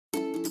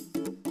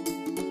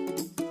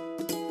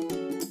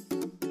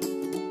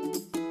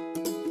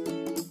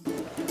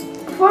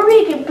before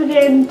we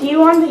begin, do you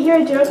want to hear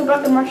a joke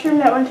about the mushroom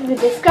that went to the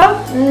disco?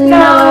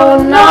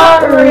 No,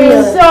 not really.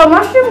 So a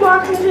mushroom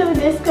walks into the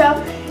disco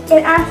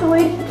and asks a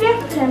lady to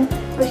dance with him,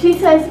 but she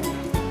says,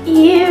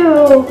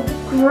 "Ew,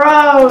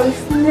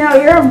 gross, no,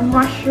 you're a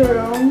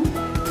mushroom."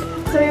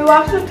 So he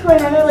walks up to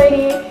another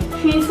lady,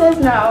 she says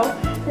no,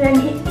 then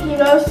he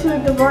goes to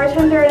the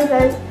bartender and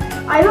says,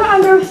 "I don't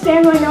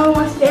understand why no one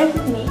wants to dance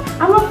with me.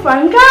 I'm a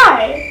fun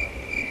guy."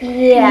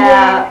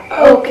 Yeah,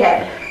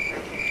 okay.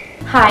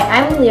 Hi,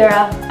 I'm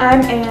Lyra.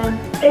 I'm Anne.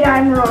 And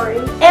I'm Rory.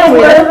 And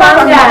we're the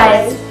Fun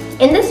Guys.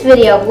 In this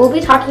video, we'll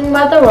be talking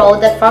about the role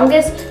that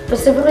fungus,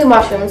 specifically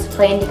mushrooms,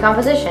 play in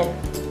decomposition.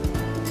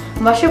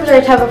 Mushrooms are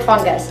a type of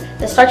fungus.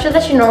 The structure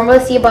that you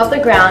normally see above the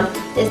ground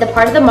is the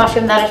part of the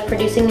mushroom that is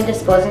producing and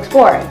disposing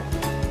spore.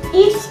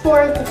 Each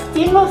spore is a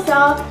single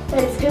cell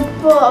that is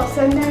capable of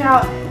sending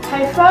out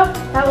hypha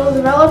that will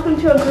develop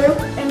into a group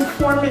and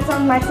form its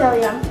own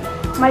mycelium.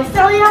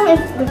 Mycelium is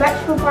the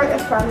vegetable part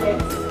of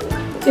fungus.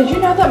 Did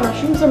you know that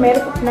mushrooms are made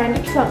up of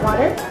 90%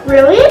 water?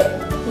 Really?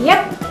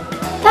 Yep.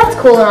 That's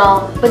cool and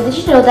all, but did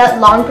you know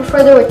that long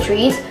before there were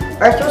trees,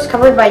 Earth was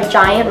covered by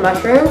giant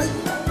mushrooms?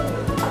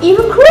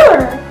 Even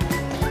cooler!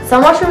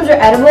 Some mushrooms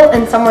are edible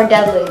and some are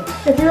deadly.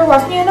 If you're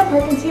walking in a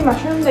park and see a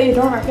mushroom that you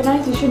don't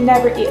recognize, you should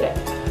never eat it.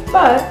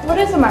 But what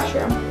is a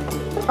mushroom?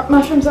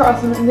 Mushrooms are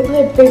awesome and they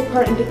play a big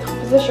part in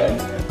decomposition.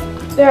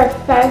 There are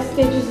 5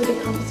 stages of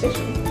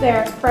decomposition. They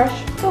are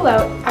fresh, pull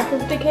out,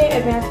 active decay,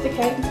 advanced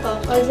decay, and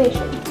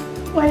skeletonization.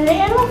 When an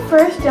animal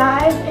first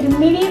dies, it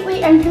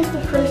immediately enters the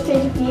first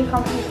stage of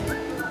decomposition,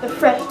 the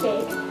fresh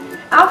stage.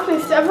 After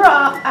several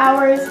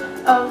hours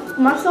of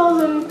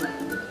muscles in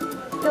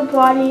the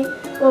body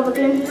will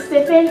begin to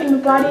stiffen and the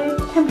body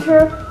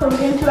temperature will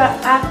begin to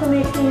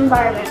acclimate to the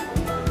environment.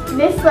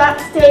 This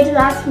stage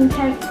lasts from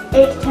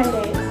 8 to 10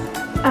 days.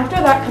 After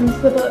that comes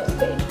the bloat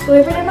stage.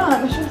 Believe it or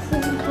not, mushrooms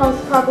can cause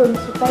problems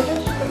with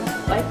digestion.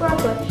 Like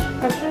broccoli,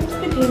 mushrooms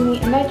contain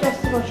the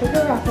indigestible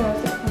sugar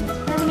raffinose that becomes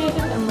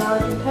fermented in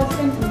large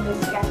intestines and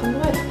releases gas in the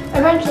blood.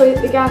 Eventually,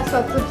 the gas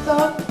that's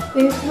absorbed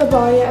leaves to the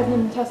body as an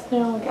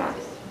intestinal gas.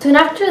 Soon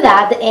after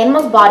that, the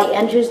animal's body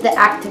enters the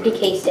active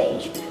decay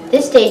stage.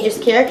 This stage is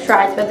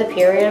characterized by the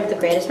period of the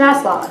greatest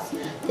mass loss.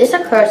 This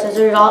occurs as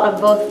a result of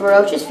both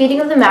ferocious feeding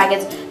of the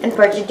maggots and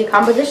purging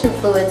decomposition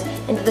fluids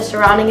into the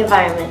surrounding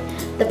environment.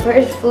 The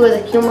purged fluids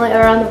accumulate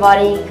around the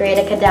body, create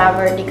a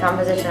cadaver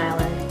decomposition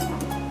island.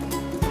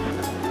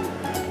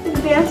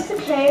 Advanced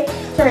decay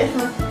starts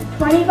from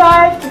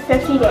 25 to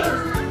 50 days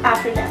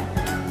after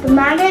death. The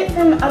maggots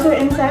and other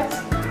insects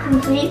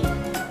complete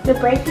the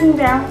breaking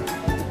down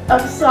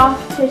of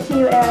soft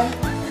tissue and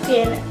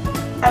skin,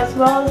 as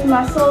well as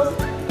muscles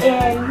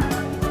and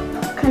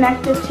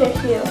connective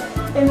tissue.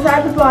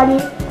 Inside the body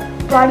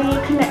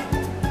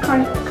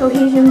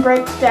cohesion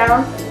breaks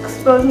down,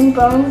 exposing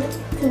bones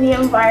to the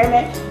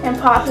environment and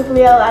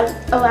possibly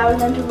allowing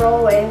them to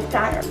roll away and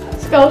shatter.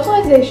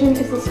 Skeletonization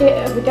is the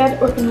state of a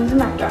dead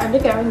organism after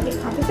undergoing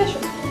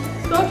decomposition.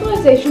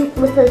 Skeletonization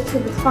refers to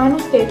the final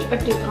stage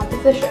of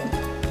decomposition.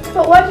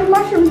 But what do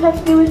mushrooms have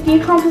to do with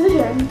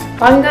decomposition?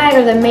 Fungi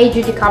are the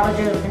major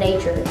decomposers of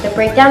nature. They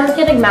break down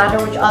organic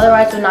matter which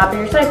otherwise would not be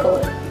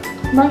recycled.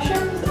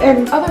 Mushrooms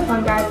and other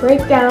fungi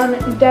break down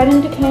dead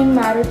and decaying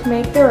matter to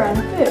make their own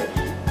food.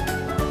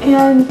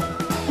 And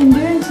in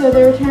doing so,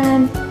 they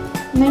return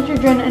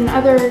nitrogen and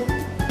other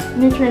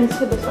nutrients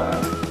to the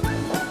soil.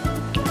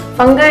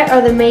 Fungi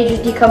are the major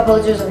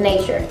decomposers of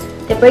nature.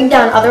 They break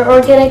down other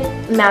organic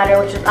matter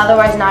which would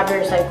otherwise not be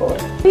recycled.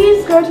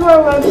 Please go to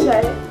our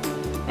website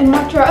and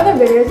watch our other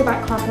videos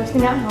about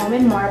composting at home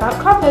and more about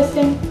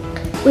composting.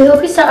 We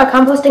hope you start a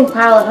composting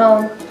pile at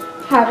home.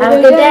 Have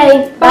a good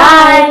day.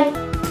 Bye!